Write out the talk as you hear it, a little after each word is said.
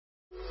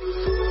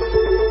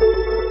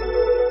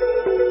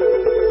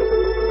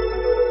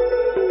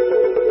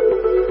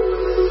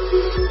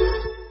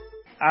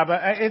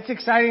But it's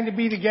exciting to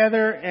be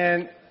together,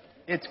 and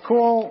it's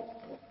cool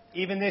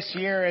even this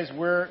year as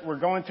we're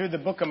going through the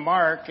book of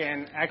Mark,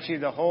 and actually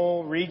the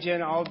whole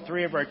region, all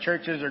three of our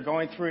churches are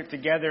going through it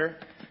together.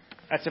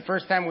 That's the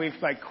first time we've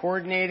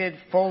coordinated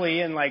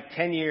fully in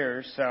 10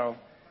 years. So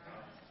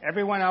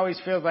everyone always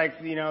feels like,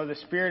 the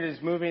Spirit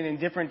is moving in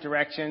different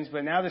directions,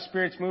 but now the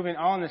Spirit's moving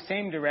all in the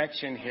same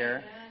direction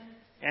here.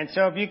 And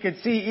so if you could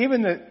see,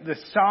 even the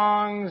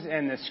songs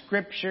and the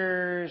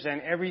scriptures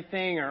and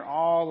everything are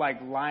all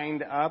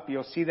lined up.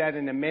 You'll see that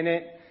in a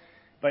minute.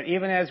 But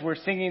even as we're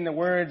singing the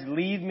words,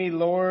 lead me,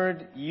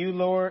 Lord, you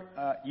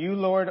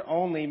Lord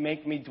only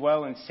make me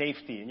dwell in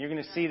safety. And you're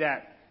going to see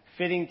that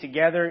fitting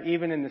together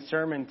even in the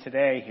sermon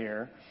today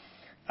here.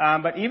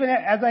 But even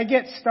as I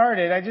get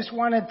started, I just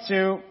wanted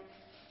to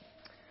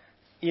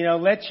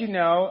let you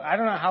know, I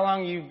don't know how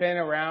long you've been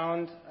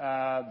around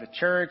the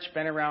church,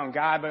 been around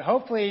God, but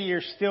hopefully you're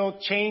still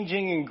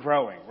changing and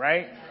growing,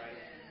 right?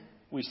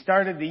 We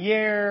started the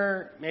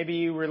year, maybe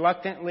you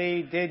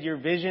reluctantly did your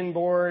vision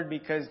board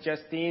because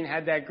Justine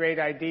had that great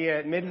idea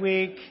at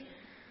midweek.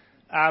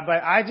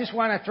 But I just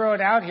want to throw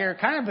it out here,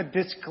 kind of a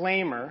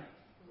disclaimer,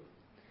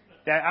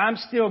 that I'm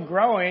still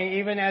growing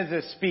even as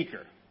a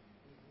speaker.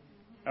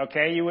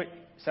 Okay,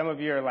 some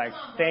of you are like,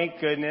 thank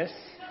goodness.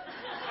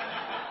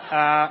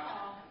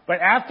 But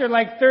after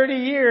 30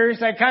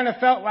 years, I kind of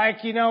felt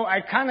like,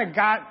 I kind of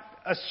got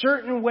a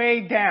certain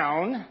way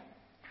down,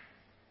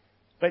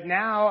 but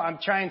now I'm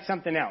trying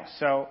something else.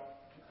 So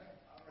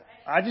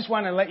I just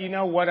want to let you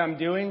know what I'm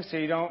doing so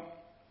you don't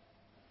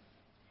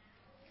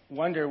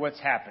wonder what's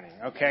happening,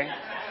 okay?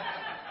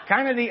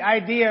 Kind of the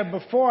idea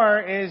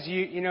before is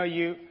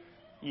you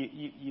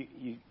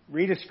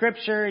read a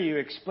scripture, you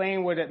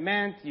explain what it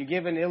meant, you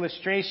give an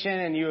illustration,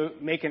 and you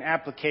make an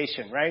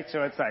application, right?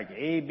 So it's like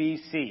A, B,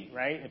 C,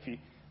 right?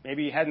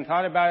 Maybe you hadn't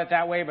thought about it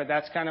that way, but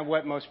that's kind of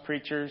what most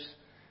preachers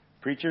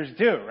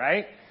do,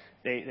 right?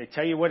 They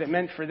tell you what it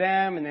meant for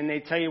them, and then they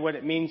tell you what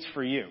it means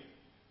for you.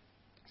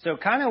 So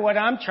kind of what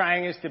I'm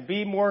trying is to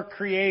be more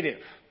creative.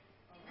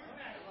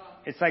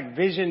 It's like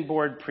vision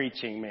board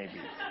preaching, maybe.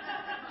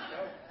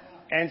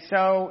 And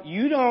so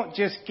you don't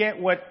just get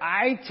what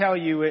I tell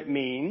you it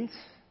means,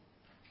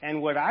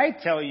 and what I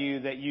tell you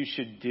that you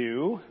should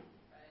do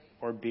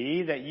or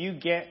be, that you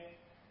get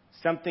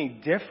something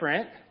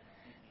different.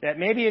 That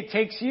maybe it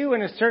takes you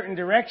in a certain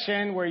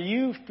direction where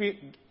you feel,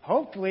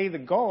 hopefully the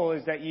goal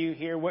is that you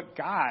hear what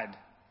God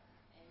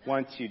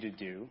wants you to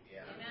do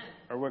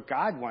or what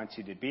God wants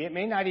you to be. It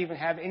may not even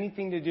have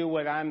anything to do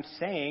with what I'm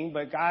saying,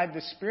 but God,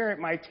 the Spirit,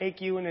 might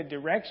take you in a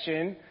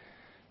direction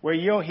where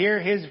you'll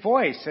hear His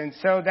voice. And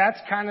so that's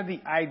kind of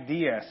the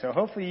idea. So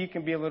hopefully you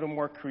can be a little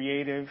more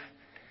creative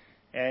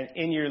and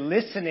in your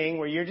listening,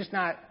 where you're just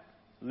not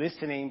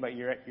listening, but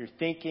you're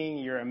thinking,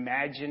 you're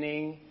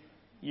imagining.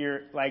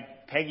 You're,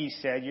 like Peggy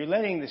said, you're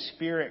letting the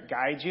Spirit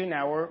guide you.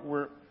 Now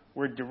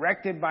we're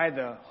directed by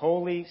the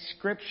Holy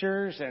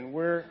Scriptures, and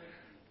we're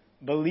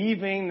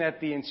believing that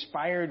the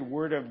inspired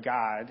Word of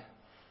God,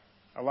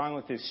 along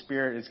with His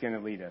Spirit, is going to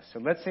lead us. So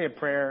let's say a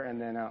prayer,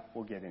 and then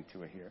we'll get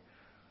into it here.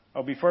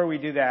 Oh, before we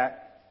do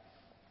that,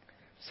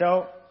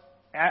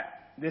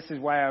 this is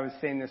why I was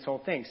saying this whole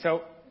thing.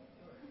 So,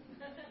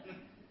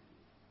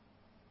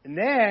 and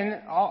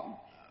then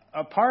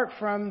apart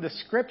from the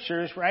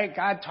scriptures, right,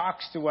 God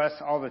talks to us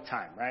all the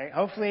time, right?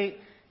 Hopefully,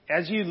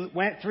 as you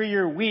went through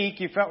your week,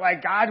 you felt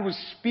like God was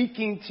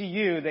speaking to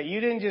you, that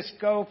you didn't just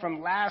go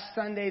from last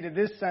Sunday to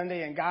this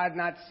Sunday and God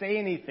not say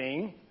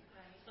anything,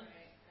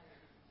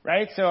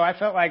 right? So I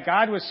felt like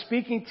God was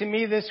speaking to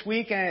me this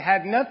week, and it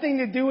had nothing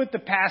to do with the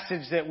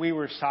passage that we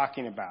were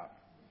talking about.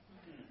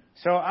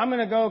 So I'm going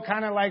to go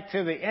kind of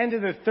to the end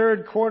of the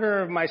third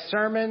quarter of my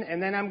sermon,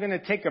 and then I'm going to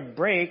take a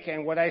break,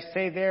 and what I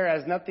say there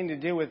has nothing to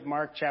do with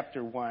Mark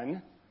chapter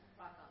 1.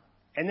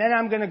 And then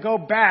I'm going to go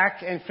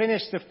back and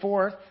finish the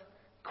fourth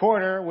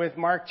quarter with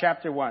Mark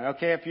chapter 1.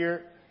 Okay,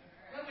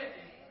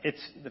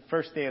 it's the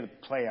first day of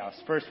the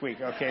playoffs, first week.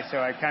 Okay, so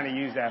I kind of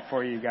use that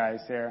for you guys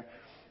there.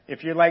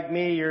 If you're like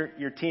me,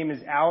 your team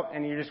is out,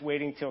 and you're just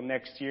waiting till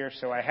next year,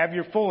 so I have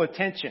your full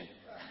attention.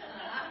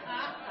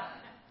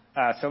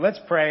 So let's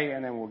pray,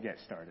 and then we'll get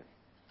started.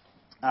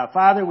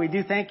 Father, we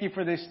do thank you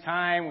for this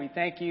time. We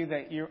thank you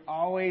that you're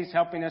always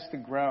helping us to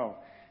grow,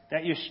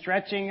 that you're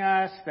stretching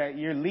us, that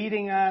you're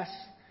leading us,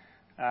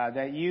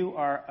 that you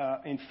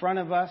are in front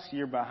of us,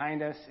 you're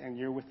behind us, and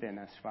you're within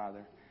us,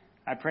 Father.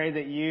 I pray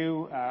that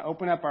you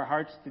open up our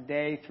hearts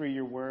today through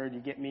your word. You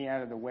get me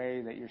out of the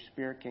way, that your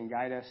Spirit can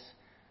guide us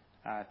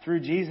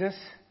through Jesus.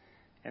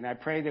 And I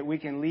pray that we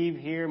can leave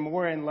here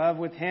more in love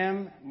with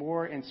Him,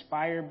 more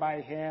inspired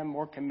by Him,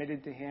 more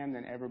committed to Him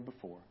than ever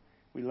before.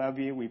 We love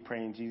you. We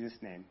pray in Jesus'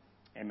 name.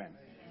 Amen.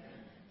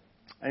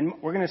 And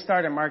we're going to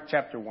start in Mark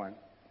chapter 1,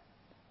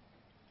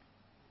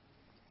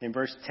 in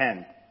verse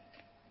 10.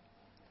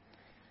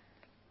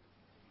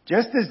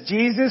 Just as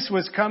Jesus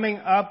was coming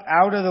up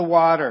out of the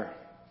water,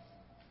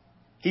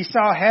 He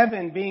saw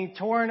heaven being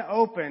torn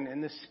open,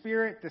 and the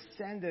Spirit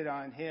descended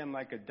on Him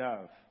like a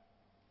dove.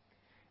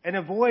 And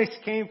a voice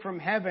came from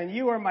heaven,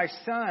 "You are my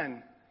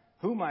Son,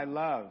 whom I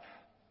love.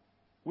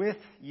 With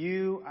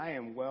you I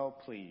am well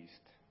pleased.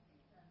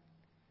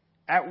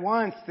 At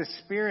once the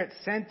Spirit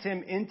sent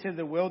him into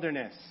the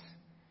wilderness,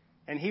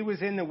 and he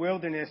was in the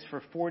wilderness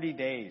for 40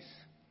 days,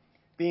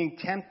 being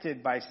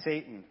tempted by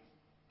Satan.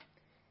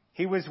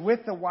 He was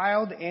with the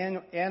wild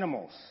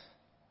animals,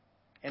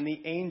 and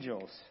the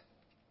angels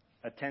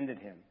attended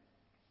him.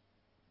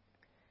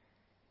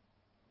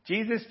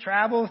 Jesus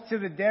travels to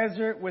the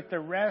desert with the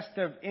rest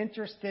of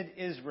interested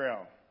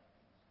Israel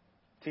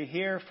to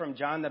hear from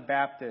John the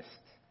Baptist,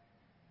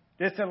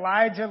 this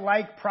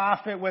Elijah-like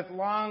prophet with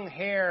long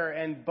hair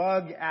and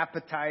bug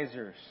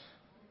appetizers.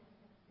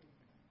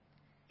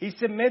 He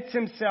submits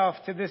himself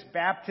to this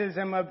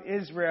baptism of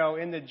Israel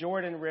in the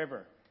Jordan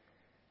River,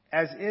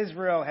 as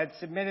Israel had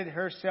submitted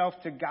herself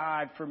to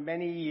God for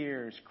many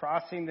years,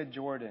 crossing the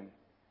Jordan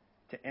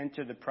to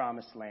enter the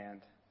promised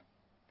land.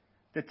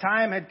 The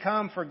time had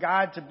come for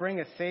God to bring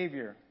a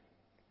Savior,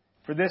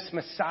 for this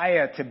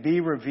Messiah to be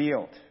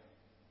revealed.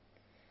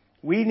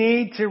 We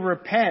need to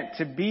repent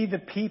to be the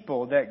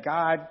people that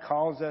God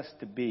calls us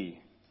to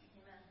be.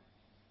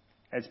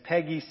 As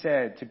Peggy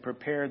said, to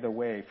prepare the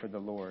way for the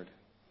Lord.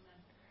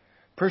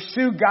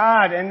 Pursue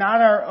God and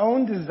not our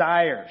own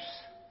desires.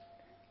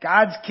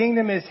 God's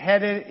kingdom is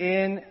headed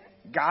in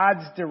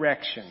God's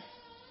direction.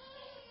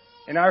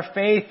 And our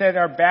faith at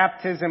our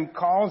baptism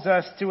calls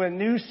us to a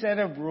new set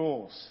of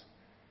rules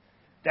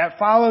that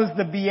follows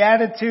the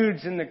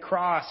Beatitudes and the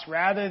cross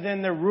rather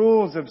than the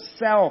rules of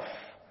self,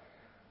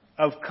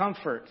 of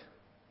comfort,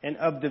 and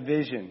of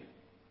division.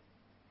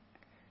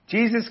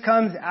 Jesus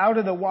comes out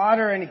of the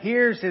water and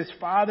hears his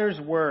Father's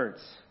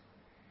words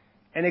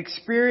and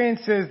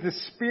experiences the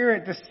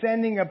Spirit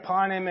descending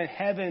upon him in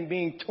heaven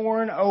being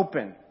torn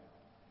open.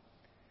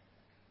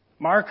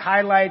 Mark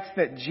highlights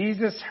that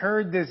Jesus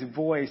heard this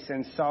voice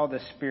and saw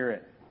the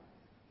Spirit.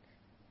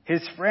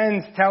 His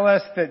friends tell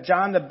us that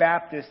John the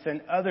Baptist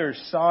and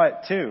others saw it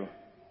too.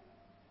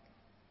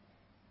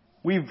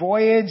 We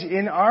voyage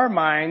in our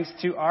minds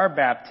to our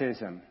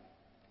baptism,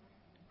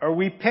 or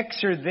we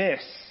picture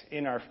this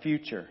in our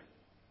future.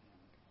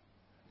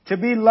 To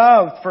be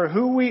loved for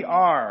who we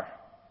are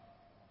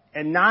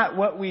and not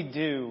what we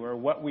do or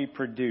what we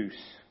produce.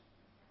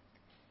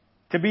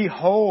 To be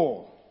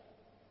whole,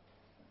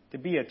 to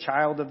be a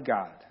child of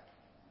God.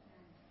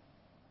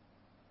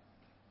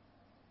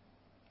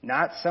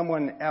 Not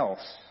someone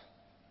else,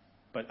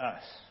 but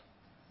us.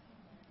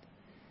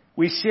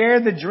 We share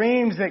the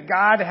dreams that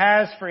God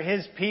has for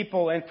his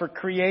people and for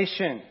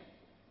creation.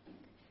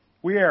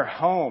 We are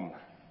home.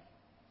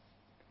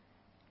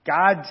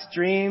 God's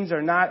dreams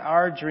are not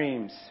our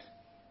dreams,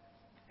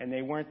 and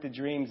they weren't the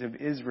dreams of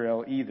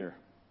Israel either.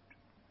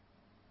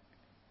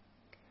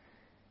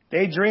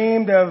 They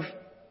dreamed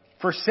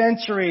for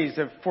centuries,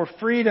 for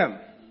freedom,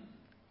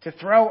 to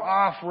throw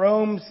off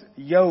Rome's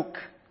yoke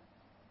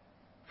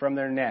from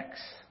their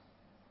necks.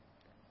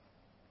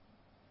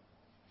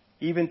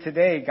 Even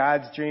today,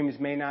 God's dreams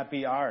may not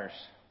be ours.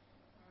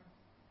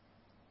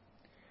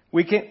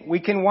 We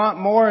can want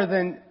more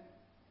than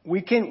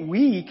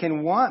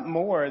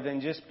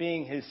just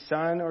being his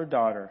son or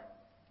daughter.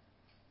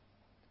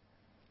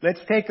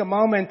 Let's take a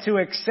moment to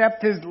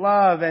accept his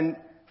love and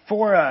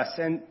for us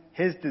and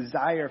his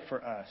desire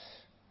for us,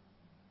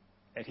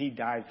 that he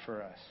died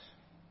for us.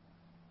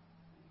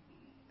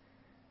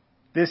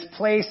 This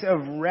place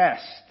of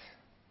rest,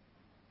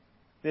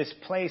 this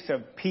place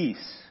of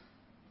peace,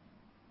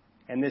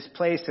 and this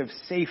place of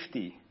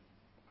safety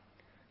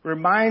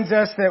reminds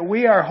us that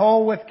we are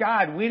whole with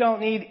God. We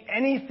don't need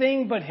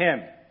anything but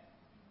him.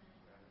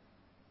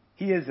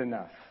 He is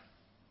enough.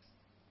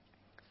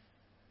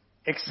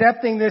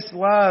 Accepting this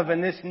love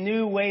and this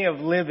new way of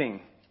living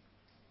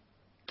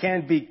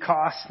can be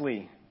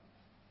costly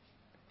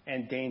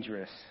and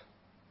dangerous.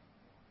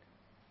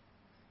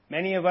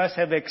 Many of us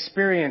have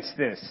experienced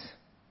this.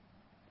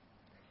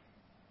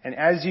 And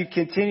as you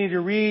continue to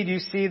read, you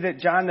see that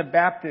John the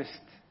Baptist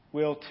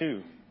will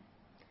too.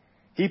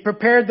 He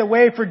prepared the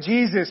way for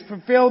Jesus,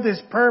 fulfilled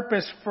his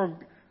purpose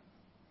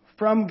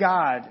from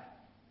God,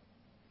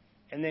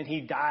 and then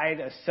he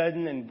died a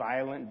sudden and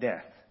violent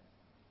death.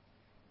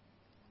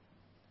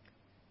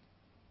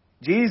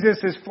 Jesus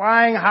is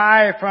flying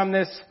high from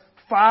this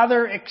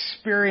Father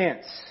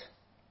experience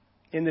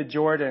in the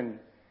Jordan,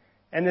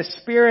 and the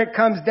Spirit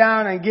comes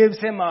down and gives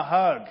him a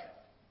hug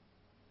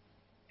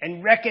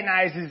and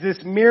recognizes this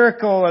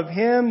miracle of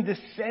him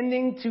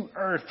descending to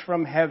earth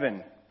from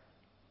heaven.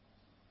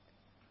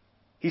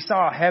 He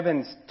saw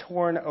heavens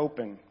torn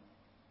open.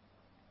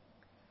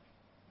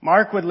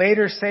 Mark would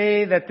later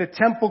say that the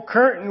temple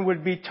curtain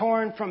would be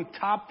torn from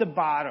top to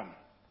bottom,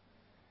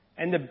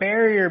 and the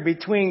barrier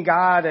between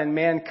God and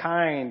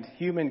mankind,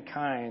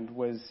 humankind,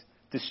 was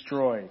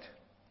destroyed.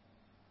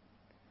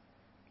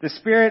 The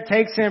Spirit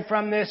takes him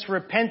from this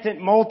repentant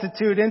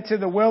multitude into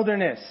the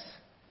wilderness.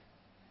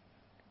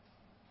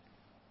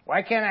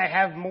 Why can't I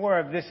have more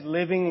of this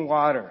living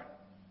water?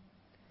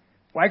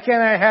 Why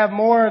can't I have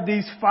more of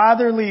these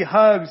fatherly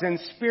hugs and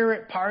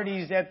spirit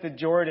parties at the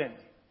Jordan?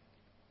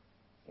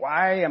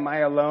 Why am I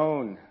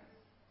alone?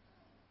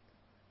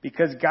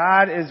 Because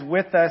God is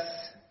with us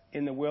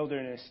in the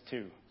wilderness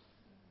too.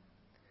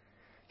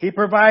 He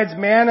provides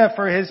manna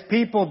for His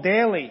people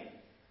daily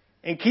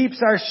and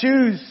keeps our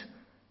shoes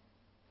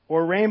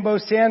or rainbow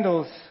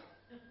sandals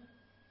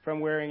from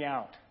wearing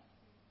out.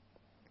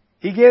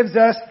 He gives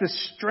us the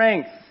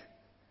strength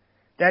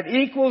that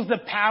equals the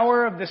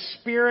power of the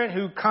Spirit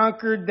who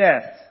conquered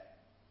death.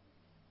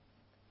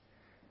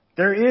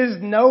 There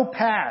is no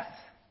path,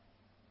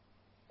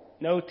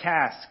 no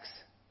tasks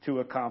to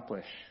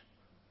accomplish,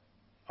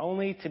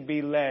 only to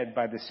be led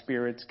by the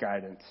Spirit's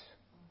guidance.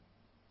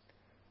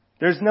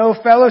 There's no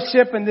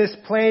fellowship in this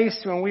place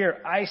when we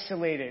are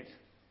isolated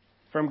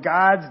from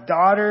God's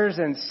daughters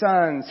and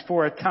sons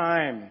for a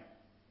time.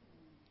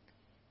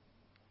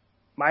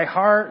 My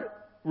heart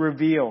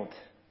revealed,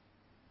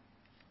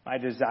 my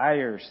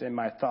desires and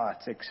my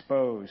thoughts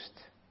exposed,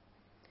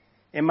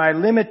 and my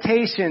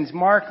limitations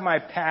mark my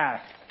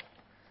path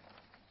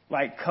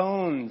like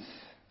cones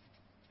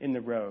in the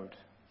road.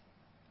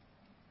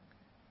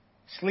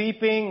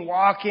 Sleeping,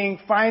 walking,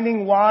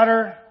 finding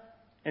water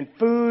and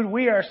food,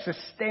 we are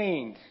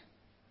sustained.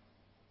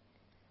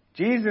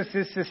 Jesus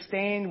is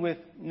sustained with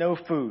no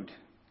food.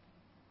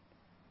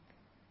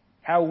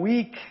 How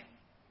weak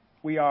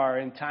we are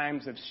in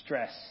times of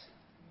stress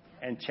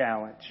and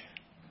challenge.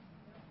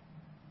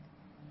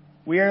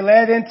 We are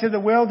led into the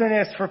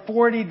wilderness for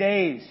 40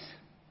 days.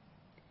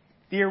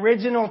 The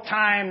original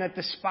time that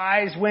the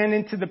spies went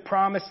into the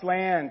promised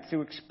land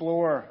to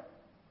explore.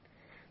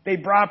 They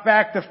brought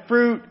back the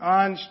fruit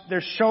on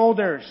their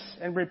shoulders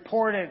and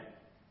reported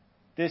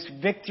this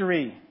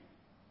victory.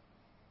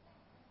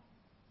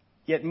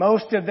 Yet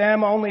most of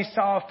them only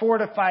saw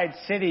fortified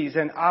cities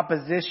and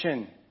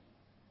opposition,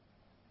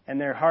 and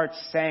their hearts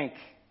sank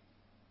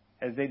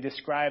as they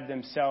described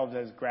themselves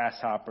as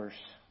grasshoppers.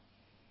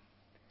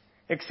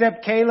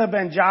 Except Caleb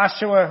and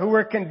Joshua, who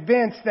were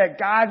convinced that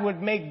God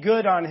would make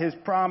good on His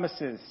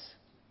promises.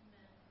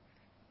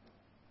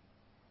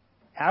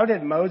 How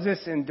did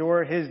Moses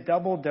endure his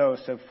double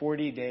dose of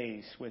 40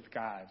 days with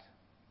God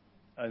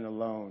and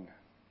alone?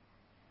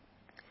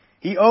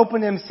 He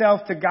opened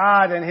himself to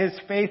God and His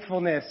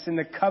faithfulness in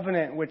the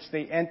covenant which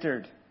they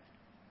entered.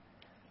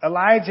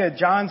 Elijah,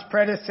 John's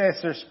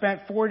predecessor,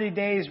 spent 40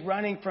 days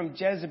running from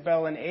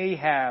Jezebel and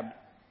Ahab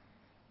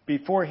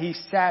before he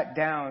sat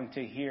down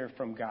to hear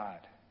from God.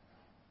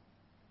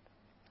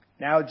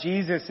 Now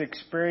Jesus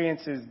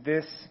experiences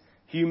this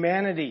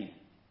humanity,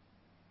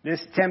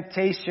 this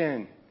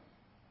temptation,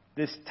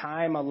 this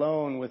time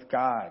alone with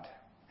God,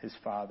 His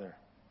Father,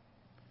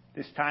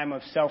 this time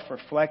of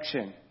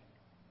self-reflection.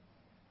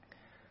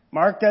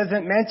 Mark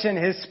doesn't mention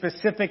His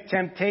specific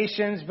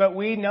temptations, but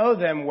we know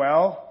them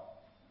well.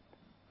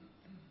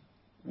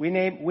 We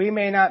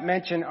may not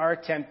mention our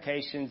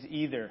temptations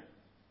either,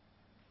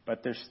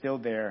 but they're still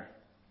there.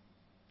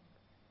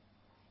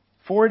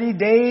 40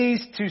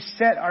 days to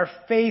set our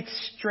faith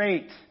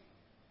straight,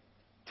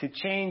 to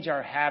change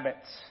our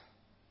habits.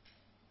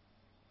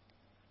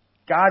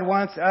 God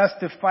wants us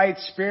to fight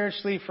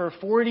spiritually for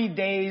 40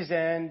 days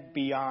and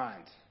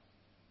beyond.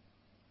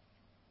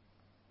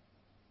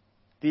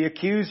 The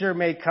accuser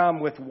may come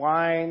with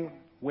wine,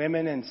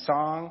 women, and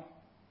song,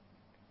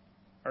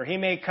 or he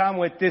may come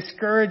with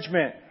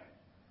discouragement,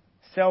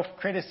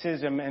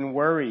 self-criticism, and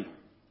worry.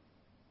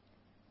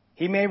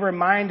 He may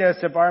remind us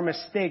of our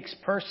mistakes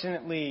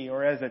personally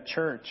or as a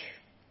church.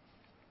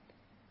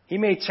 He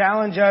may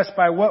challenge us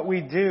by what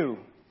we do,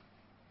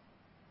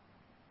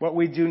 what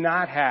we do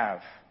not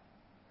have,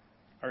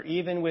 or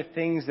even with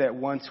things that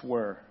once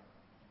were.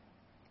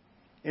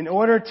 In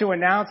order to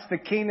announce the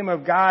kingdom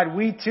of God,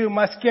 we too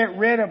must get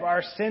rid of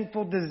our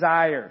sinful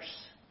desires.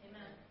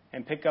 Amen.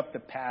 And pick up the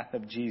path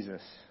of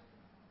Jesus.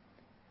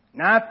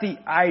 Not the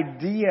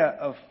idea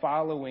of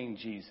following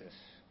Jesus,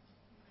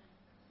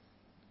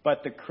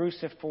 but the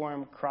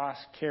cruciform,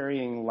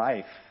 cross-carrying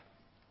life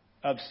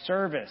of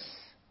service,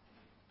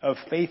 of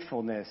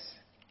faithfulness,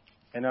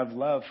 and of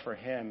love for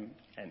Him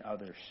and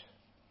others.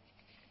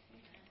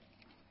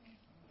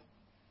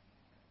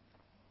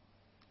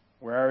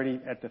 We're already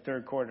at the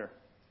third quarter.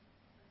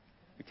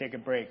 We take a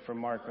break from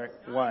Mark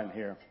 1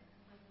 here.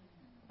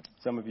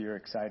 Some of you are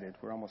excited.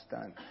 We're almost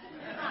done.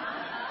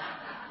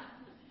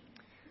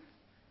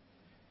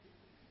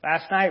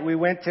 Last night we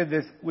went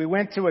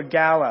to a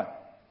gala,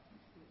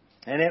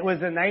 and it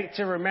was a night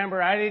to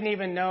remember. I didn't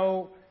even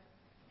know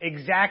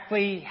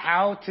exactly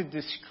how to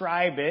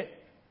describe it,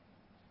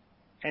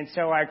 and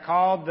so I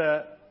called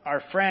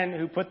our friend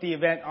who put the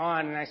event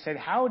on, and I said,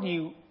 how do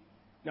you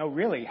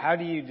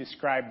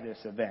describe this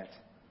event?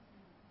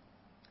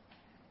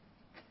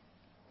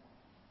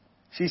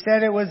 She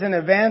said it was an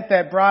event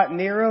that brought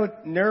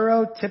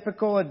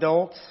neurotypical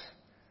adults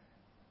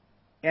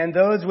and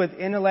those with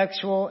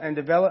intellectual and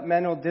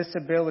developmental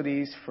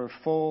disabilities for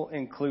full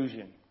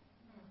inclusion.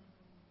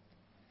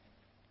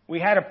 We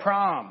had a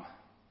prom.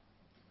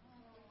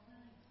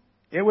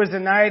 It was a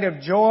night of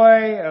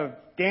joy, of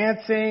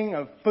dancing,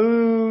 of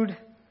food,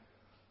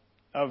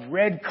 of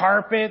red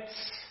carpets,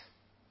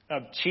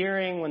 of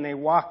cheering when they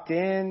walked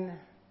in,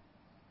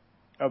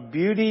 of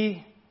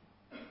beauty,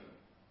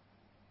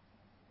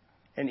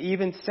 and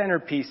even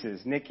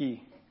centerpieces.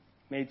 Nikki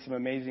made some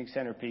amazing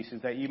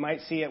centerpieces that you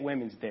might see at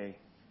Women's Day.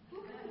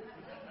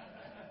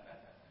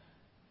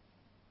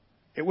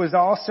 It was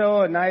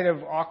also a night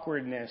of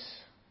awkwardness.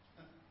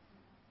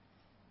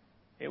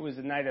 It was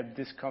a night of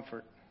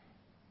discomfort.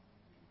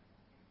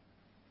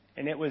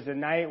 And it was a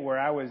night where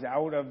I was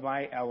out of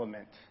my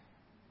element.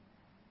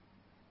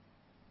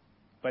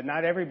 But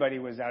not everybody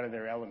was out of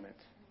their element.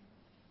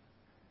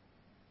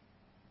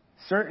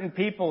 Certain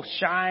people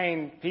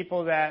shine,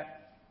 people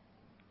that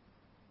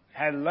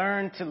had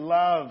learned to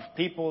love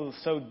people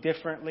so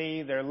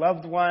differently, their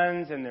loved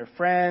ones and their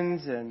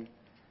friends, and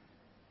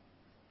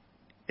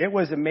it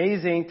was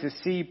amazing to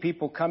see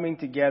people coming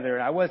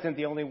together. I wasn't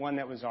the only one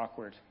that was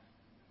awkward.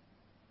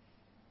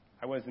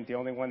 I wasn't the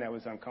only one that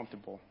was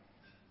uncomfortable.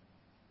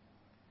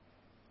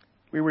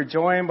 We were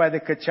joined by the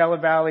Coachella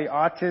Valley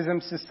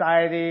Autism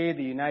Society,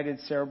 the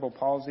United Cerebral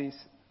Palsy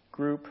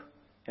Group,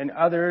 and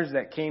others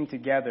that came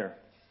together.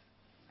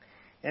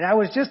 And I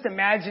was just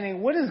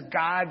imagining, what does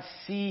God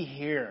see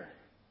here?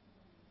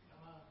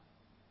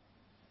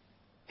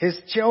 His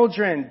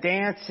children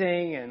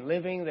dancing and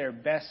living their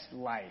best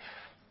life.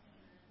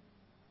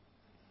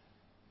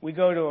 We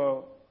go to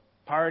a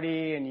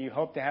party and you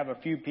hope to have a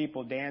few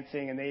people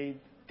dancing, and they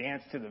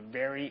dance to the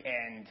very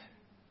end.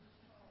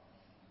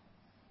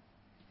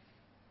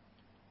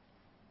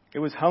 It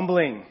was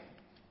humbling,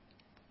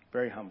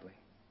 very humbling.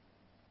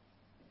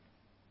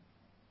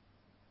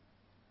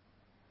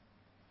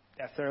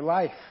 That's their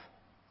life.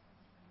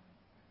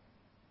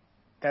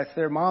 That's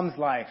their mom's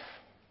life.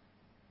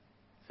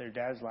 It's their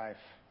dad's life.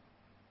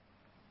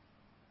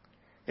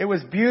 It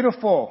was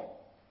beautiful,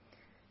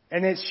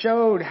 and it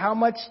showed how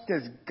much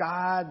does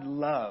God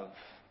love.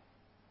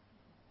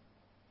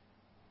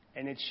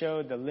 And it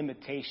showed the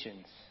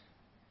limitations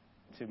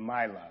to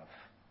my love,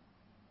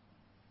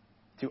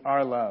 to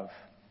our love.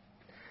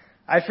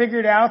 I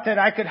figured out that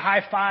I could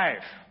high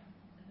five.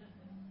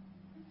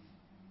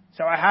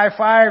 So I high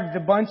fived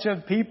a bunch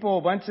of people,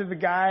 a bunch of the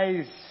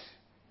guys.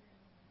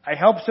 I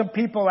helped some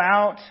people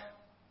out.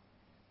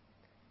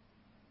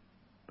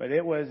 But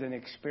it was an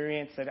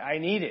experience that I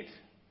needed.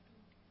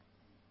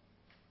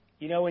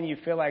 You know, when you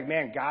feel like,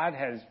 man, God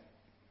has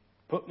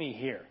put me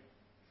here.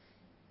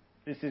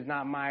 This is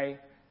not my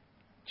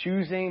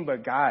choosing,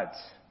 but God's.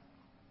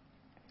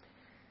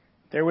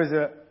 There was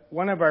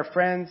one of our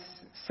friends'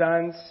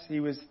 sons, he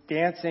was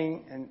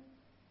dancing, and,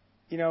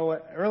 you know,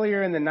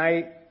 earlier in the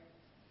night,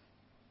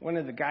 one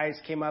of the guys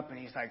came up and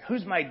he's like,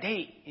 who's my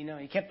date? You know,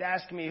 he kept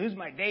asking me, who's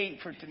my date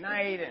for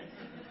tonight? And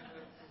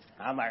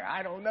I'm like,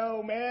 I don't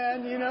know,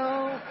 man, you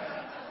know.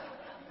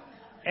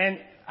 And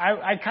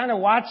I kind of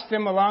watched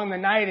him along the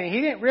night, and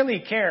he didn't really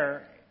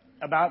care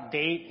about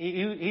date.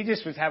 He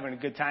just was having a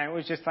good time. It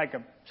was just like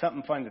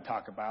something fun to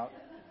talk about.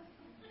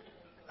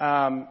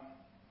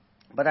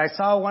 But I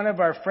saw one of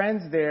our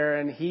friends there,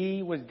 and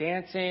he was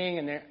dancing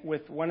and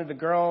with one of the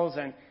girls,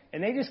 and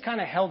they just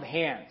kind of held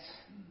hands.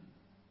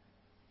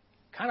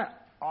 Kind of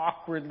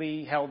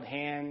awkwardly held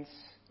hands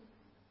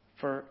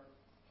for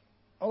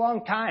a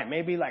long time,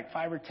 maybe like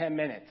 5 or 10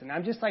 minutes. And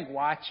I'm just like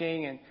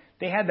watching, and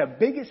they had the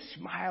biggest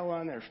smile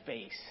on their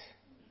face.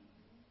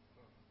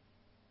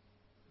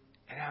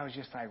 And I was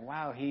just like,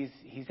 wow, he's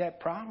at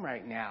prom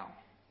right now.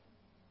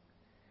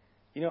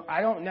 You know,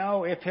 I don't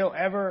know if he'll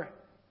ever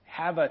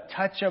have a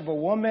touch of a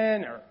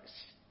woman or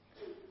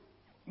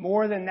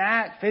more than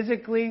that,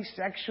 physically,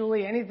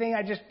 sexually, anything.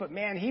 But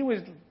man, he was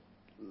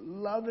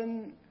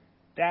loving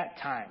that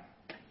time.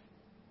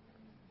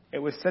 It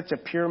was such a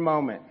pure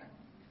moment.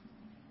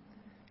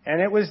 And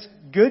it was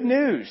good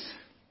news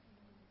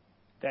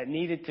that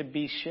needed to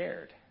be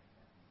shared.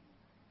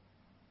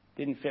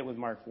 Didn't fit with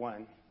Mark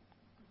 1.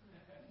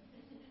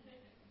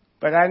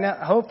 But I know,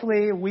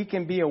 hopefully we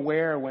can be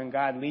aware when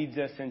God leads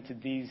us into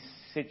these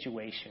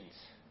situations.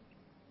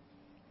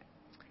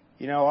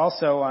 You know,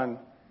 also on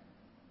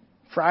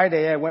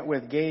Friday, I went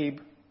with Gabe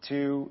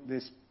to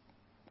this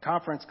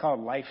conference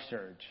called Life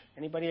Surge.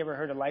 Anybody ever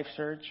heard of Life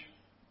Surge?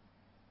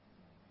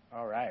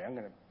 All right,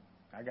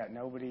 I got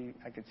nobody,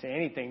 I could say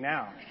anything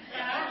now.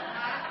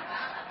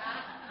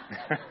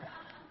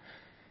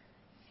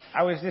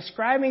 I was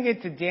describing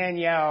it to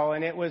Danielle,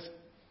 and it was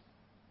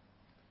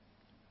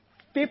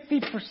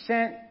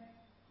 50%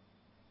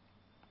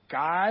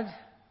 God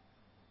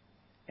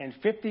and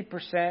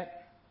 50%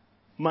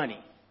 money.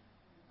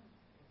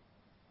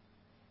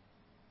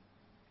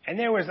 And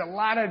there was a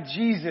lot of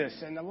Jesus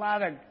and a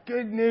lot of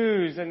good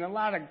news and a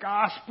lot of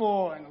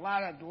gospel and a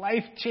lot of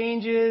life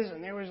changes.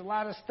 And there was a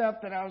lot of stuff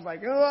that I was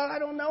like, oh, I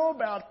don't know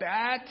about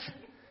that.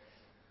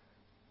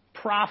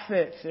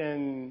 Profit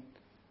and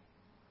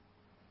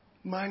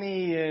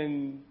money,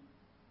 and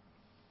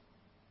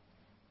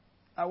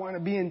I want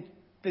to be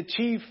the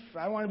chief.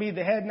 I want to be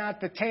the head,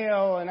 not the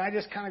tail. And I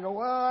just kind of go,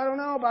 well, I don't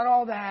know about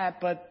all that.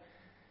 But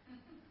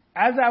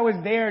as I was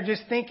there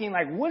just thinking,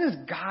 like, what is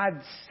God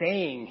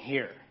saying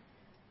here?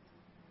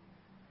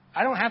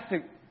 I don't have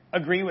to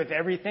agree with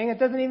everything. It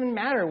doesn't even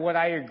matter what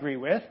I agree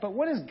with. But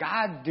what is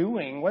God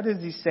doing? What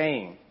is He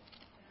saying?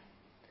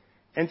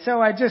 And so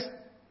I just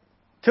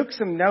took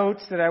some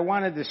notes that I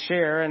wanted to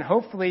share, and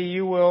hopefully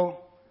you will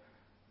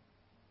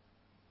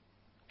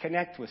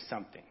connect with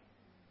something.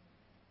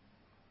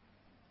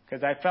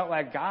 Because I felt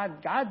like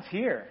God's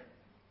here.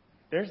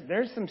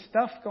 There's some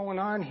stuff going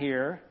on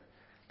here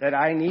that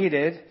I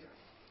needed.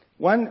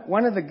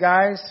 One of the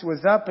guys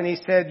was up and he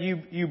said,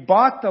 you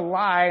bought the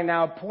lie,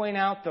 now point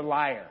out the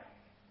liar.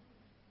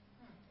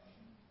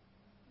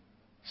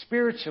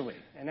 Spiritually.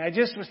 And I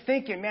just was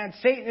thinking, man,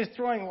 Satan is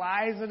throwing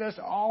lies at us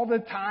all the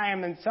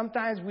time, and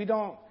sometimes we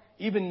don't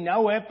even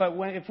know it, but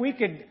if we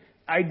could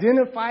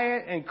identify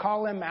it and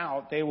call them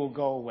out, they will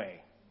go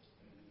away.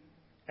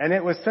 And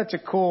it was such a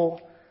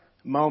cool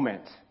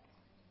moment.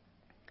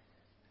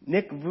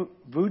 Nick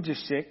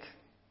Vujicic,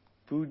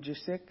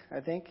 I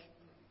think.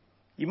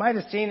 You might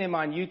have seen him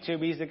on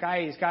YouTube. He's the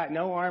guy, he's got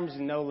no arms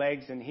and no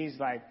legs, and he's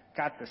like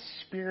got the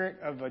spirit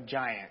of a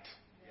giant.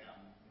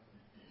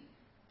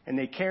 And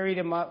they carried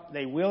him up,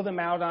 they wheeled him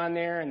out on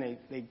there, and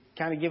they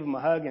kind of give him a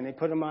hug, and they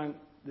put him on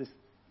this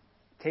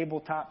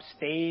tabletop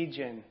stage,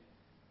 and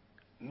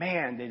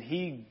man, did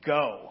he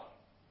go.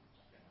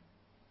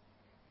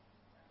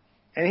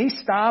 And he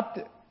stopped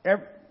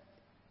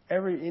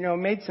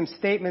made some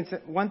statements.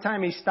 One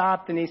time he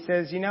stopped and he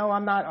says,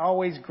 I'm not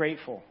always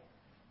grateful.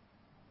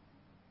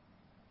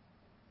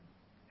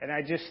 And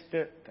I just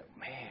thought,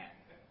 man,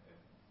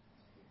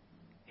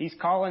 he's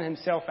calling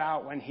himself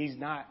out when he's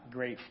not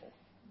grateful.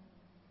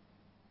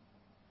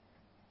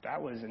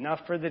 That was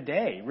enough for the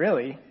day,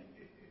 really.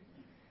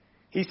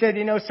 He said,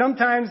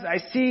 sometimes I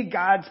see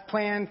God's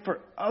plan for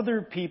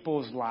other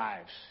people's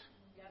lives.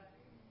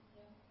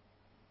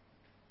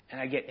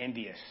 And I get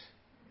envious.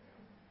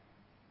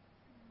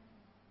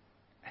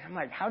 And I'm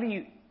like, how do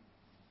you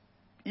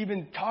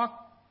even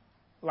talk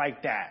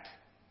like that?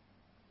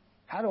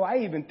 How do I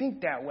even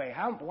think that way?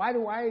 Why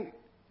do I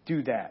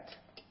do that?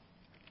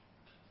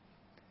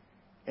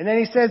 And then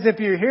he says, if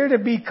you're here to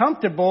be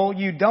comfortable,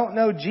 you don't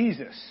know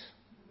Jesus.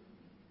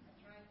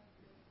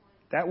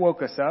 That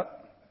woke us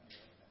up.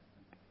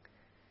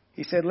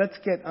 He said, let's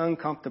get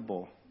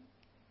uncomfortable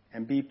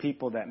and be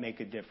people that make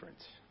a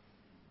difference.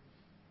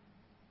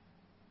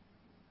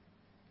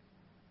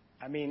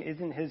 I mean,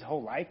 isn't his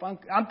whole life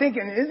I'm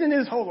thinking, isn't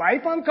his whole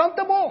life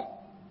uncomfortable?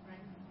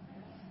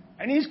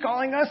 And he's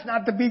calling us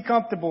not to be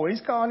comfortable.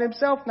 He's calling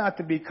himself not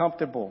to be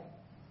comfortable.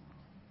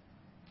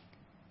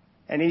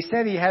 And he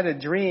said he had a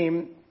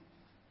dream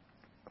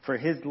for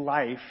his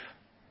life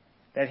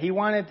that he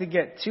wanted to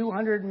get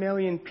 200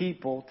 million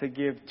people to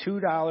give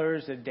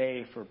 $2 a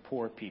day for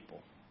poor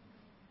people.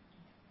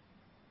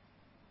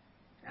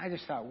 I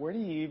just thought, where do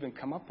you even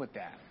come up with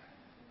that?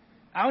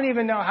 I don't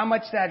even know how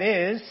much that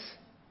is.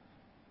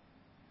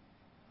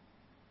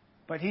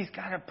 But he's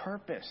got a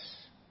purpose.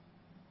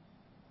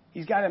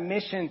 He's got a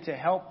mission to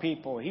help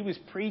people. He was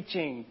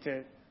preaching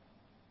to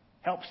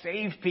help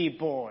save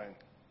people. And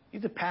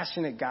he's a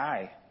passionate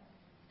guy.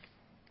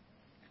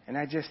 And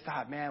I just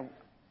thought, man,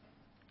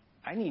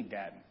 I need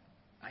that.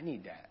 I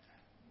need that.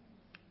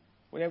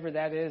 Whatever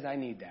that is, I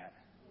need that.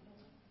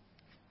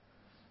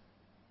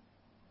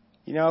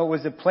 It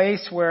was a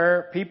place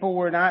where people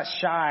were not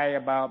shy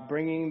about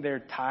bringing their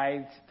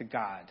tithes to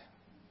God.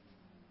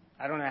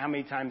 I don't know how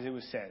many times it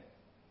was said.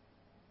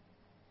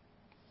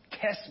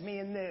 Test me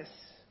in this.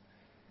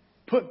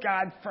 Put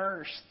God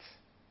first.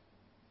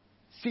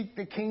 Seek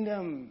the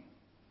kingdom.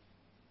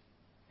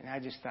 And I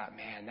just thought,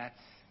 man,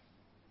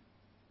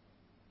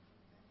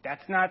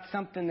 that's not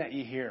something that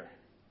you hear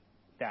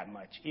that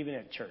much, even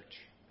at church.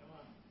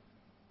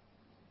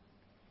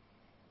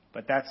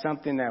 But that's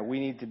something that we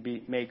need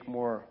to make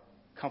more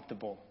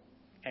comfortable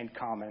and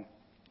common.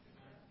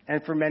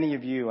 And for many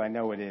of you, I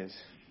know it is.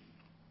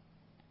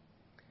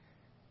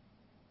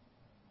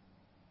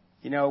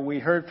 We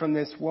heard from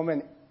this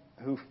woman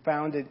who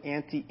founded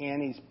Auntie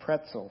Annie's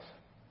Pretzels.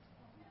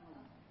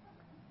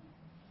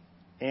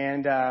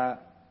 And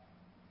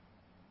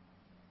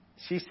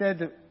she said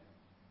to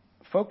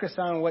focus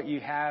on what you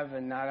have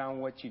and not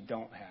on what you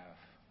don't have.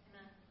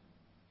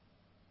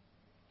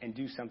 And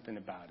do something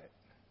about it.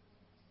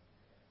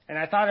 And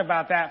I thought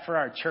about that for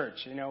our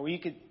church. We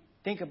could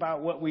think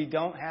about what we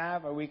don't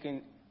have, or we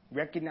can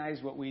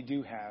recognize what we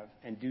do have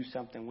and do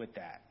something with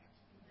that.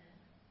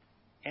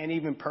 And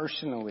even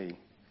personally.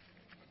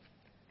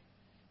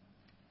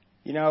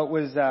 It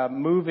was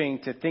moving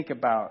to think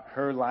about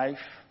her life.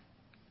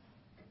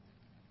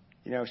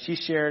 She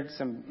shared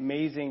some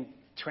amazing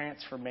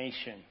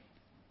transformation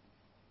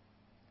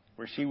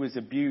where she was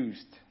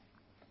abused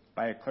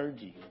by a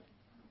clergy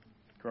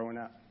growing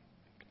up.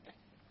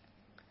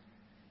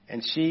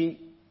 And she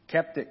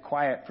kept it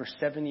quiet for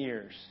 7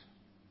 years.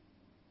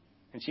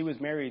 And she was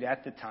married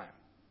at the time.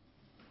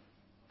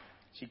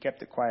 She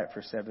kept it quiet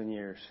for 7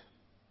 years.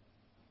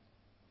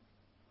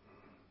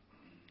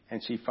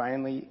 And she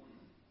finally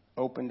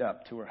opened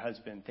up to her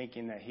husband,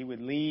 thinking that he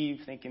would leave,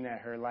 thinking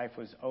that her life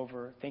was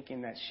over,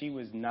 thinking that she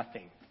was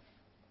nothing.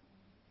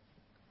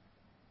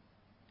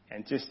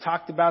 And just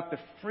talked about the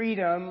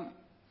freedom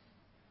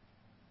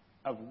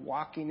of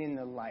walking in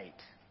the light.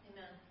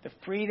 Amen. The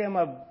freedom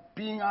of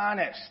being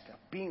honest,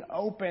 being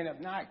open, of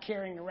not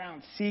carrying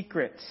around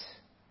secrets.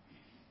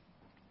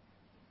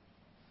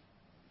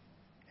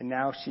 And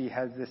now she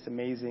has this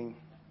amazing,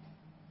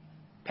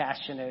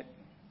 passionate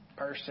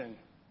person.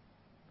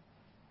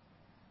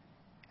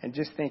 And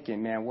just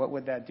thinking, man, what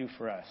would that do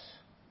for us?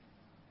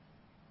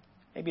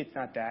 Maybe it's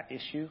not that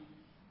issue.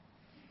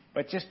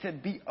 But just to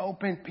be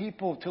open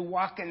people, to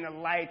walk in the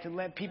light, to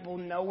let people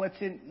know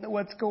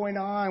what's going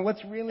on,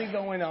 what's really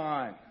going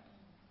on.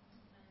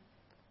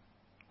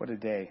 What a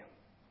day.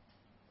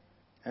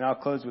 And I'll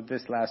close with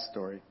this last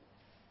story.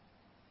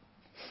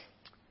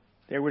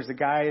 There was a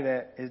guy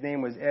that his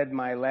name was Ed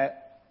Milet.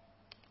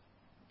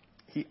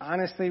 He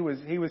honestly was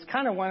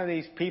kind of one of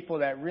these people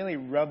that really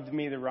rubbed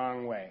me the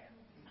wrong way.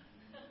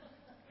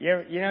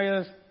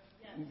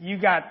 You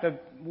got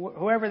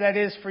whoever that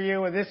is for you,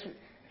 or this.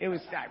 It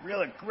was like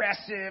real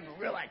aggressive,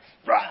 real like,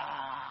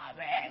 rah,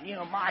 man,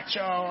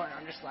 macho. And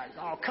I'm just like,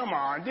 oh, come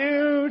on,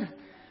 dude.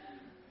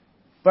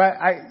 But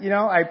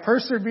I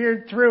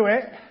persevered through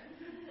it.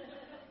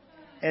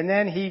 And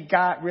then he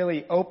got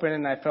really open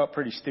and I felt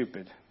pretty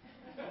stupid.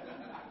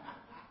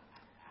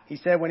 He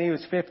said when he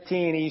was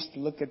 15, he used to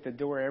look at the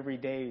door every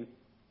day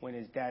when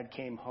his dad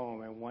came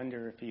home and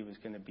wonder if he was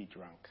going to be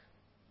drunk.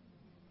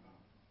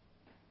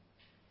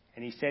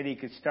 And he said he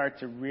could start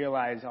to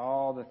realize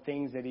all the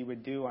things that he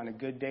would do on a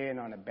good day and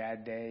on a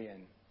bad day,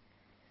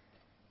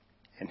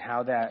 and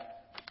how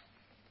that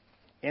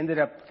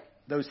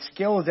those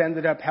skills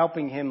ended up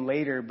helping him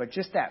later, but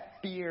just that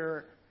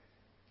fear.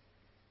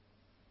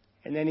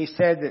 And then he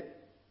said that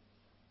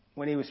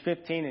when he was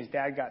 15, his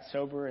dad got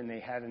sober and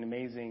they had an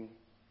amazing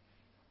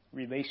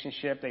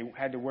relationship. They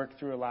had to work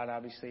through a lot,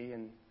 obviously,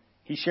 and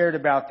he shared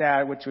about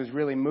that, which was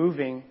really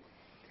moving.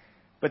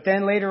 But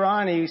then later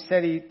on, he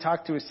said he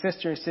talked to his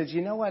sister and said,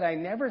 you know what, I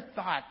never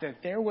thought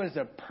that there was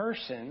an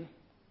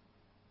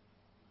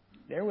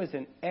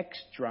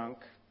ex-drunk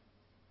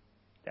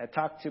that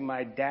talked to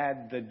my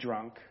dad, the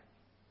drunk,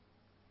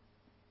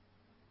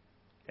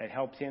 that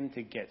helped him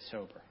to get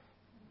sober,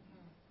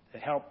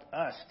 that helped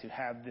us to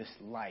have this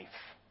life.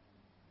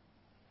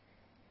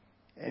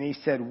 And he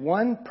said,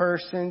 one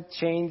person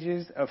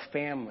changes a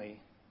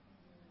family,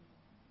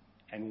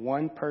 and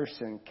one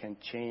person can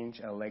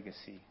change a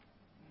legacy.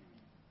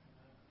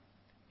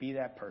 Be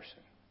that person.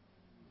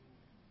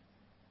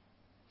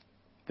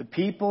 The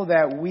people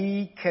that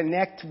we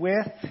connect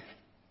with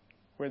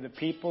were the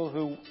people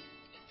who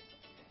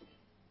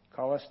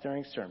call us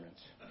during sermons.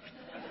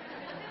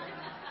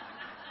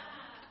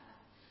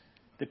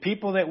 The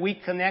people that we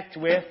connect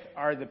with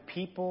are the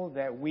people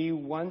that we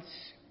once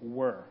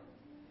were.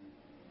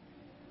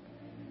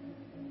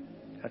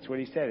 That's what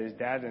he said. His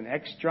dad, an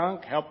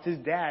ex-drunk, helped his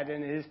dad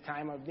in his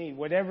time of need.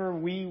 Whatever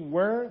we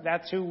were,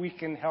 that's who we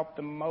can help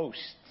the most.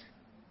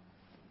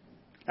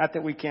 Not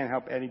that we can't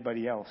help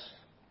anybody else.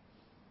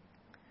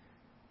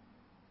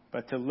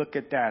 But to look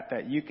at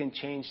that you can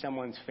change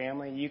someone's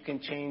family, you can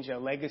change a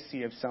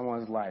legacy of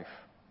someone's life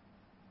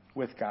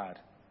with God.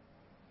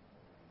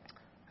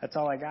 That's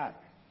all I got.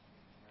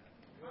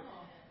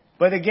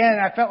 But again,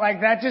 I felt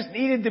like that just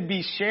needed to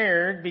be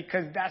shared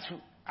because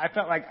I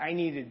felt like I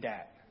needed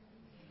that.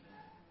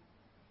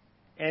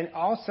 And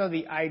also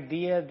the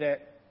idea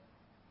that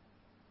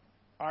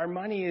our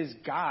money is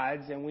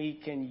God's and we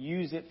can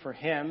use it for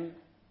Him.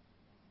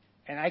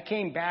 And I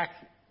came back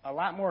a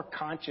lot more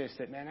conscious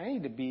that, man, I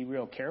need to be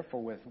real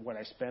careful with what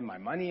I spend my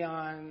money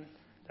on,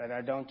 that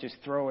I don't just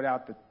throw it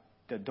out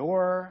the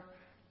door,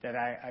 that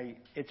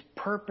it's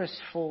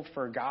purposeful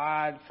for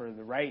God, for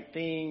the right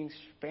things,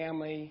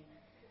 family.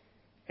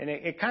 And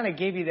it kind of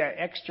gave you that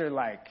extra,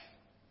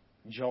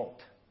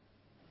 jolt.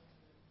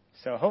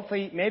 So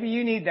hopefully, maybe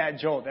you need that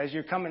jolt as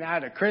you're coming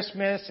out of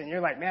Christmas and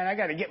you're like, man, I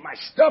got to get my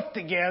stuff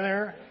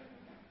together.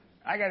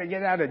 I got to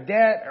get out of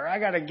debt, or I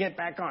got to get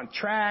back on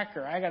track,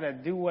 or I got to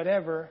do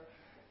whatever.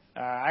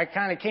 I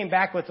kind of came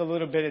back with a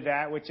little bit of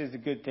that, which is a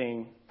good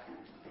thing.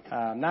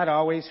 Not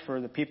always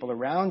for the people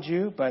around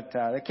you, but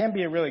it can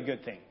be a really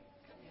good thing.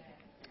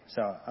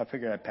 So I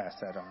figured I'd pass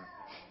that on.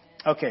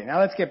 Okay, now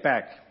let's get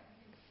back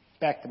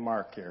to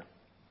Mark here.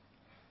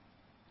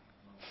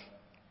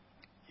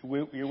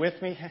 You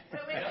with me?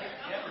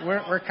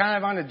 We're kind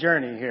of on a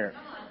journey here.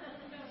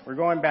 We're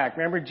going back.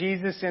 Remember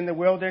Jesus in the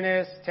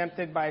wilderness,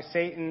 tempted by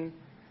Satan.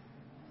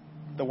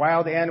 The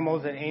wild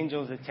animals and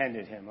angels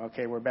attended him.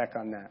 Okay, we're back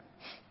on that.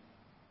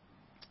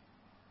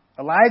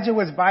 Elijah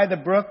was by the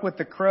brook with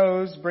the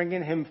crows,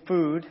 bringing him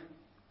food.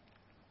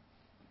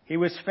 He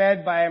was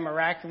fed by a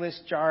miraculous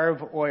jar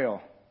of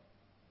oil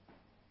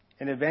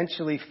and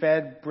eventually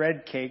fed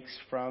bread cakes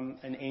from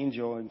an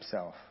angel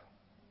himself.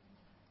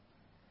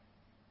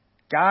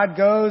 God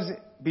goes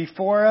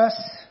before us,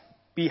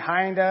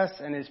 behind us,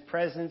 and His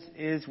presence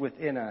is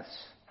within us.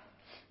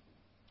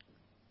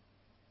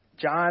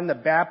 John the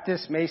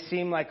Baptist may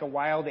seem like a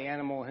wild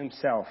animal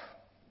himself,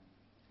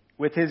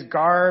 with his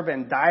garb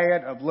and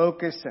diet of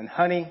locusts and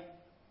honey.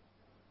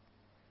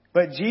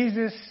 But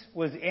Jesus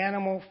was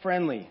animal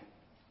friendly.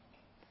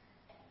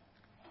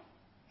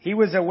 He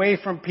was away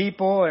from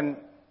people, and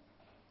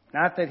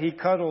not that He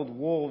cuddled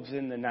wolves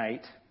in the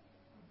night.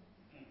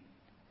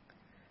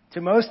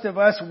 To most of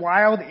us,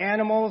 wild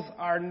animals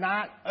are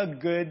not a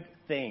good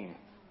thing.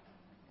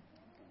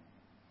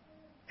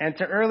 And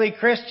to early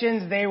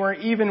Christians, they were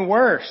even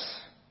worse.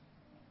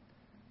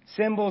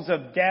 Symbols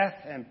of death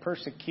and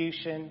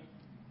persecution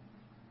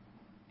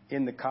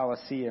in the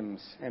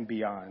Colosseums and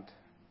beyond.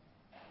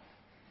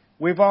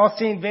 We've all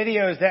seen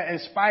videos that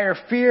inspire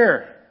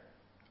fear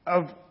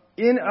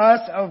in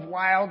us of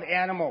wild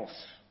animals.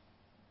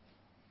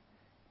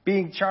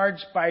 Being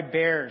charged by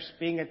bears,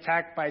 being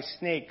attacked by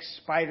snakes,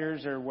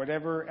 spiders, or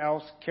whatever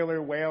else,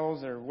 killer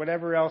whales, or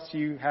whatever else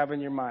you have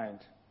in your mind.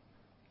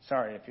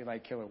 Sorry if you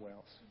like killer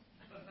whales.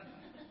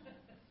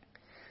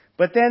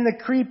 But then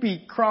the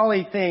creepy,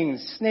 crawly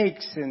things,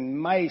 snakes and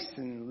mice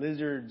and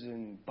lizards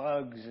and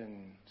bugs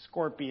and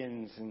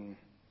scorpions and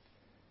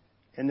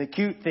the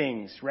cute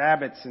things,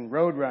 rabbits and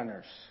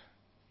roadrunners.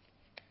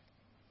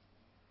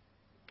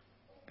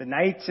 The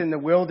nights in the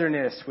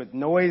wilderness with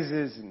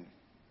noises and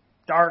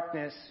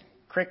darkness,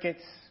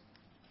 crickets,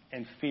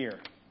 and fear,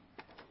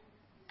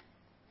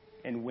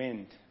 and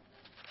wind.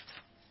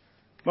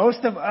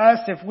 Most of us,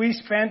 if we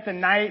spent the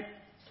night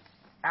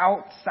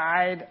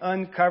outside,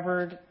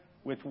 uncovered,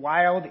 with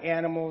wild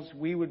animals,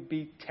 we would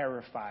be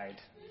terrified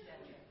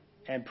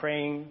and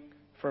praying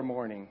for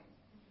morning.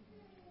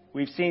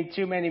 We've seen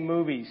too many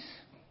movies.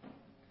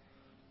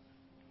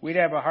 We'd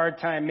have a hard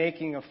time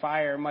making a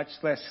fire, much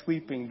less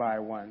sleeping by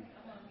one.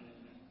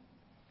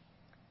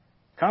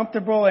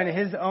 Comfortable in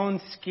his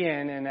own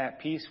skin and at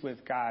peace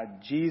with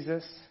God,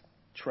 Jesus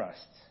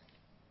trusts.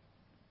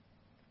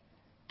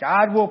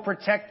 God will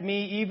protect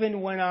me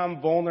even when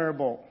I'm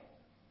vulnerable.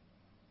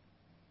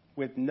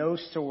 With no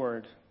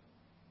sword,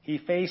 he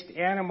faced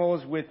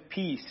animals with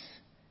peace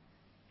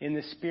in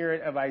the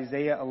spirit of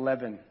Isaiah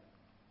 11.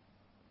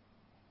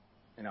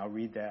 And I'll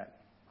read that.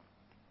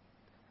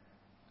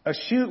 A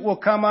shoot will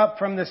come up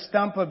from the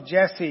stump of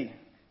Jesse.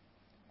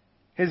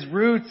 His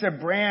roots, a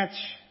branch,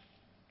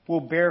 will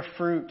bear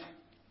fruit.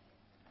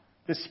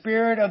 The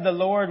Spirit of the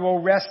Lord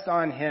will rest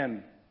on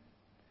him.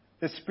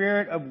 The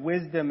Spirit of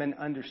wisdom and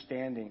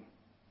understanding.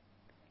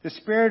 The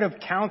Spirit of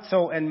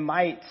counsel and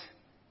might.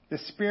 The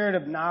Spirit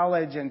of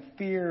knowledge and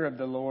fear of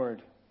the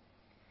Lord.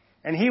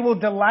 And he will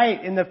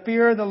delight in the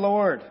fear of the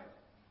Lord.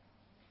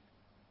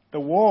 The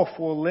wolf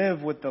will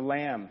live with the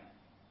lamb.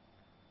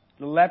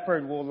 The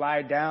leopard will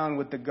lie down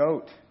with the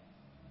goat.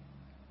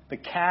 The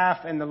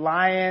calf and the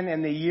lion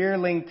and the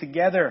yearling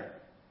together.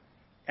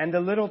 And the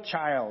little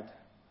child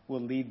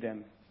will lead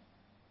them.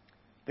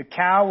 The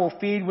cow will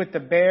feed with the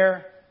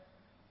bear.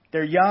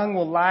 Their young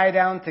will lie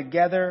down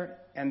together.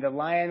 And the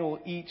lion will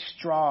eat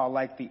straw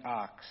like the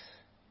ox.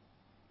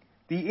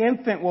 The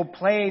infant will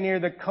play near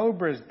the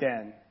cobra's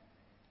den.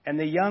 And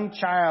the young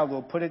child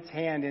will put its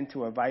hand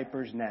into a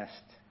viper's nest.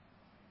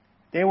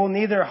 They will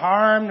neither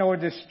harm nor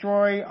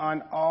destroy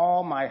on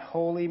all my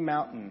holy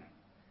mountain.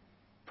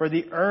 For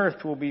the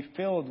earth will be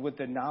filled with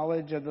the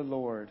knowledge of the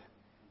Lord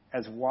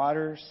as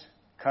waters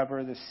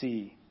cover the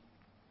sea.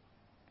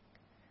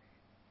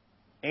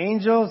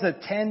 Angels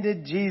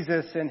attended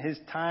Jesus in his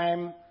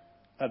time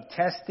of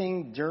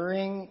testing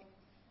during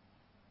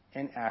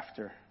and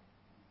after.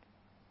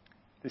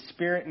 The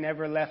Spirit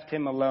never left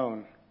him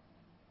alone.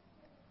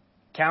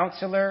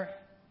 Counselor,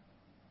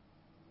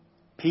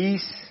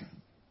 peace,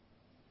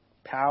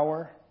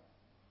 power,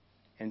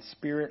 and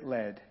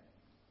Spirit-led.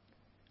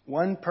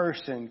 One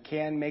person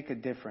can make a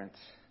difference,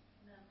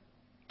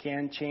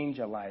 can change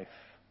a life,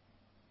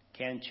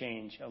 can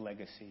change a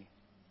legacy.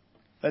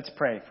 Let's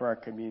pray for our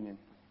communion.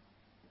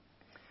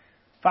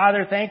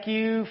 Father, thank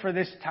you for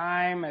this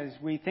time as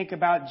we think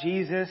about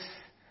Jesus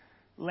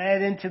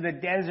led into the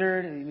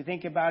desert. We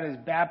think about his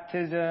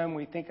baptism.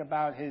 We think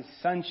about his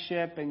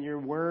sonship and your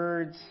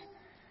words.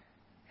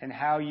 And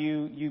how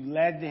you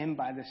led him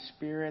by the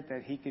Spirit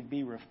that he could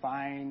be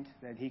refined,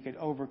 that he could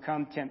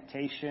overcome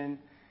temptation,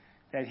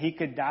 that he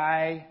could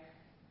die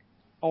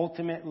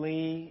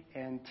ultimately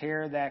and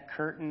tear that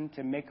curtain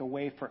to make a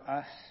way for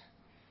us.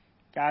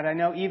 God, I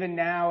know even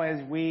now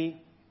as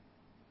we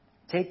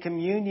take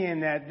communion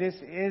that this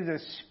is a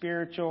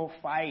spiritual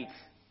fight,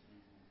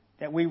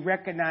 that we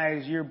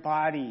recognize your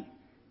body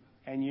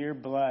and your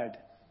blood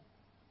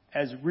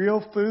as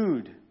real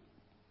food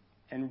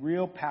and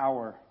real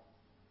power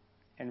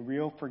and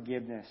real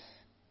forgiveness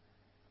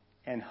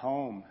and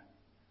home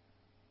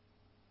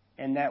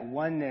and that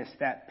oneness,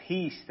 that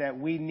peace that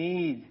we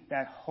need,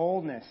 that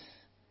wholeness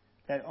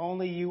that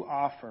only you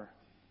offer.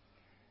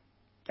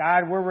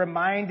 God, we're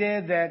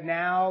reminded that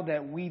now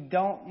that we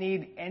don't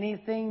need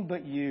anything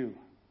but you.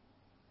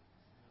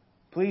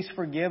 Please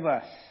forgive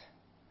us.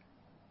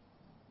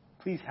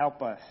 Please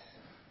help us.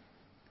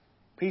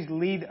 Please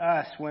lead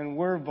us when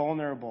we're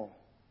vulnerable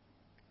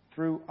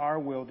through our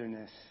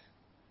wilderness,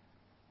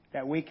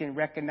 that we can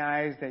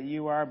recognize that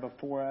you are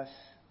before us,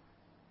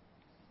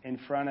 in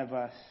front of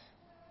us,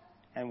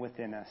 and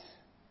within us.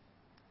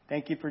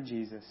 Thank you for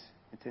Jesus.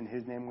 It's in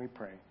his name we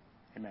pray.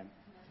 Amen.